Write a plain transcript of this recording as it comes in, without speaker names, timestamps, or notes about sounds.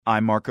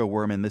I'm Marco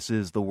Werman. This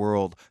is The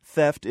World.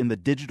 Theft in the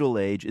digital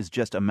age is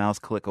just a mouse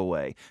click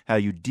away. How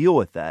you deal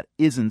with that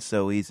isn't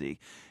so easy.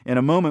 In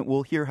a moment,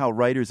 we'll hear how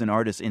writers and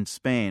artists in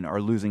Spain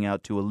are losing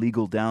out to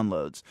illegal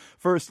downloads.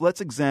 First,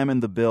 let's examine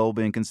the bill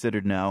being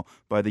considered now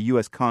by the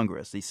U.S.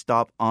 Congress, the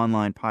Stop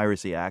Online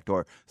Piracy Act,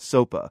 or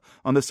SOPA.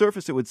 On the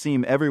surface, it would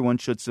seem everyone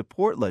should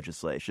support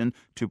legislation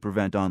to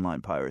prevent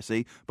online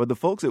piracy, but the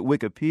folks at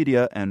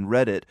Wikipedia and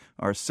Reddit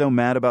are so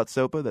mad about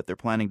SOPA that they're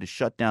planning to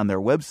shut down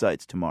their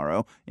websites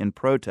tomorrow in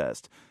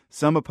protest.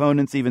 Some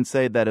opponents even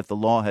say that if the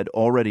law had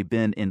already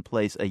been in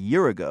place a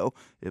year ago,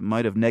 it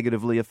might have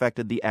negatively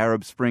affected the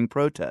Arab Spring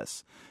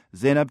protests.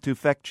 Zainab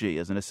Tufekci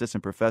is an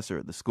assistant professor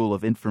at the School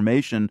of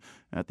Information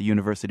at the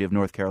University of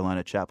North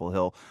Carolina, Chapel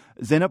Hill.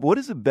 Zainab, what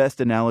is the best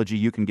analogy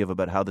you can give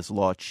about how this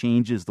law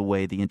changes the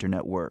way the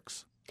internet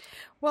works?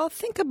 Well,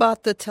 think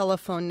about the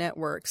telephone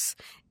networks.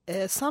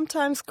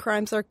 Sometimes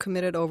crimes are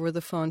committed over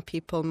the phone.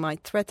 People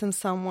might threaten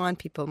someone.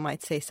 People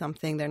might say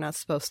something they're not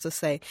supposed to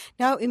say.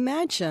 Now,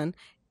 imagine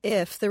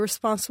if the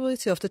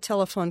responsibility of the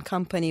telephone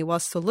company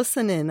was to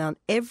listen in on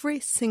every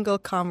single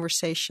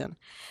conversation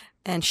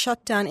and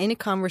shut down any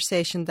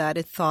conversation that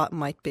it thought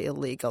might be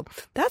illegal.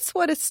 That's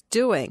what it's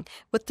doing.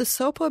 With the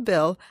SOPA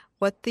bill,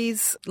 what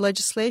these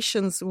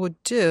legislations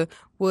would do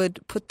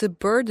would put the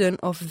burden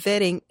of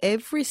vetting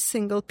every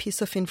single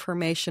piece of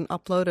information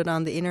uploaded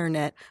on the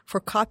internet for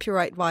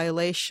copyright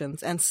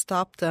violations and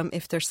stop them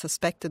if they're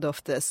suspected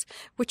of this,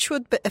 which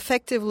would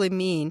effectively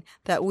mean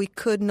that we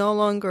could no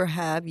longer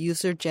have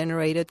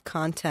user-generated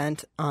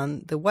content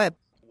on the web.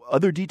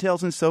 Other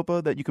details in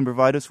SOPA that you can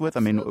provide us with?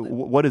 Absolutely. I mean,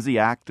 what is the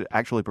act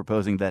actually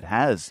proposing that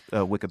has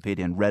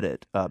Wikipedia and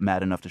Reddit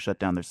mad enough to shut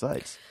down their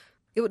sites?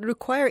 It would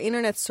require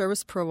internet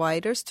service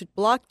providers to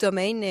block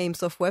domain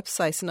names of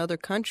websites in other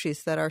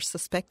countries that are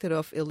suspected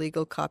of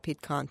illegal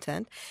copied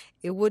content.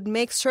 It would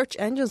make search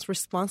engines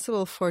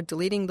responsible for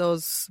deleting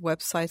those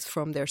websites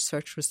from their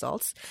search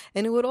results.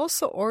 And it would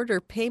also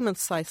order payment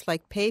sites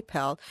like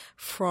PayPal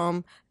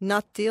from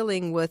not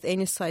dealing with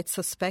any site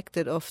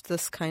suspected of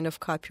this kind of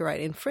copyright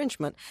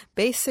infringement.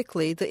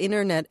 Basically, the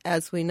internet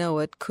as we know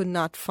it could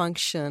not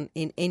function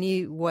in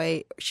any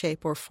way,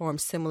 shape, or form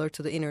similar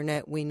to the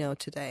internet we know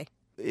today.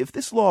 If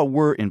this law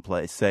were in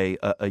place, say,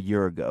 a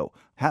year ago,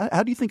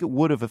 how do you think it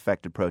would have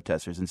affected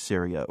protesters in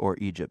Syria or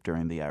Egypt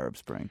during the Arab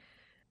Spring?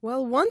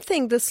 Well, one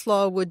thing this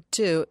law would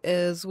do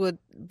would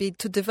be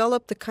to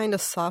develop the kind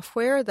of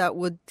software that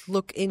would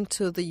look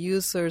into the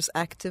user's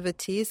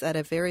activities at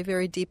a very,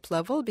 very deep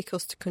level,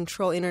 because to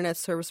control internet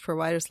service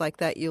providers like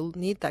that, you'll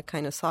need that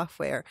kind of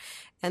software.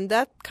 And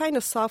that kind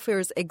of software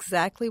is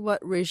exactly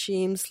what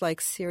regimes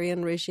like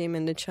Syrian regime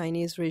and the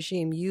Chinese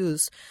regime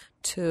use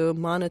to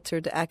monitor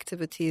the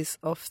activities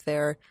of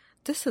their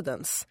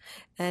dissidents.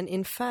 And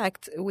in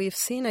fact, we've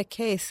seen a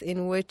case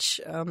in which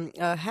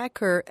a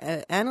hacker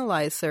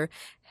analyzer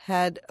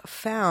had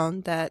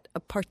found that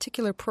a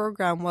particular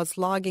program was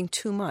logging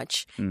too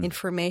much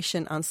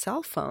information on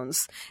cell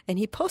phones, and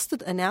he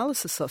posted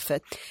analysis of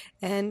it.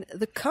 And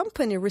the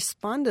company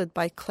responded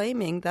by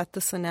claiming that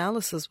this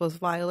analysis was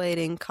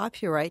violating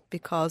copyright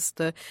because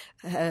the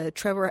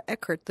Trevor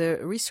Eckert, the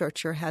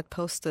researcher, had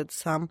posted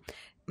some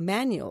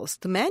manuals.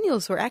 The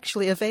manuals were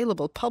actually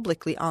available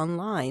publicly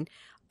online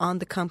on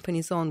the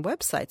company's own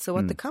website. So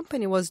what the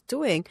company was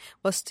doing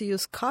was to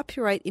use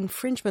copyright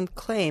infringement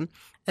claim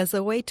as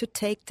a way to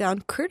take down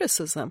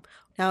criticism.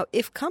 Now,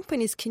 if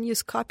companies can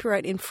use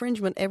copyright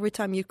infringement every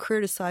time you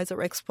criticize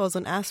or expose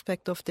an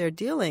aspect of their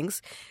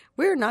dealings,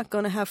 we're not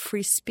going to have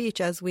free speech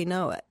as we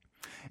know it.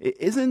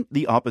 Isn't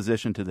the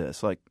opposition to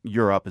this, like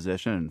your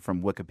opposition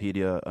from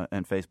Wikipedia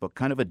and Facebook,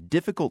 kind of a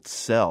difficult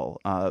sell?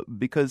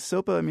 Because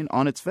SOPA, I mean,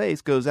 on its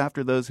face, goes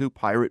after those who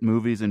pirate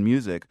movies and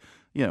music,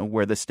 you know,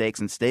 where the stakes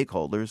and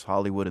stakeholders,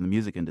 Hollywood and the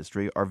music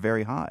industry, are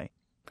very high.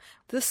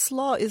 This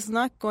law is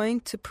not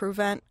going to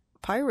prevent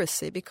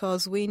piracy,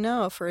 because we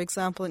know, for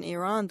example, in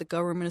Iran, the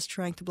government is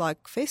trying to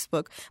block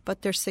Facebook,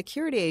 but their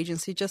security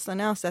agency just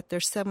announced that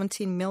there's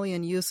 17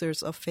 million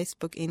users of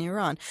Facebook in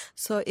Iran.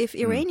 So if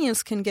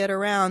Iranians can get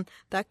around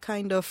that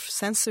kind of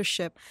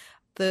censorship,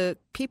 the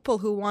people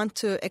who want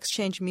to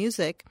exchange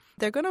music,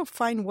 they're going to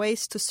find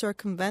ways to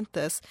circumvent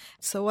this.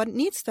 So what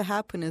needs to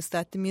happen is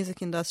that the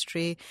music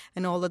industry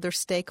and all other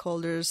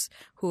stakeholders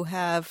who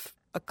have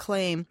a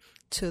claim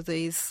to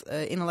these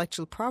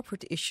intellectual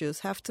property issues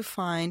have to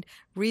find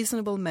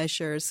reasonable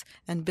measures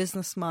and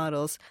business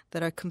models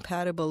that are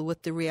compatible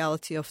with the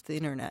reality of the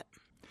internet.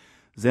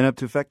 Zainab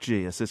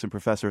Tufekci, assistant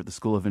professor at the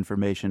School of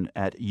Information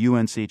at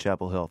UNC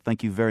Chapel Hill.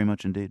 Thank you very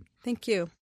much indeed. Thank you.